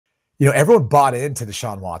everyone bought into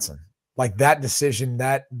Deshaun Watson, like that decision,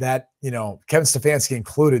 that Kevin Stefanski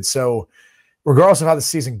included. So regardless of how the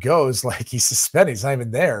season goes, like he's suspended, he's not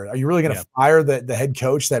even there. Are you really going to fire the head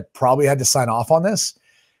coach that probably had to sign off on this,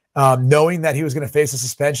 knowing that he was going to face a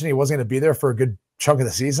suspension? He wasn't going to be there for a good chunk of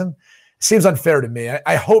the season. Seems unfair to me.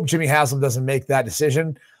 I hope Jimmy Haslam doesn't make that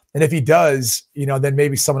decision. And if he does, then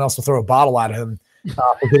maybe someone else will throw a bottle at him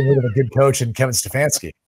for getting rid of a good coach and Kevin Stefanski.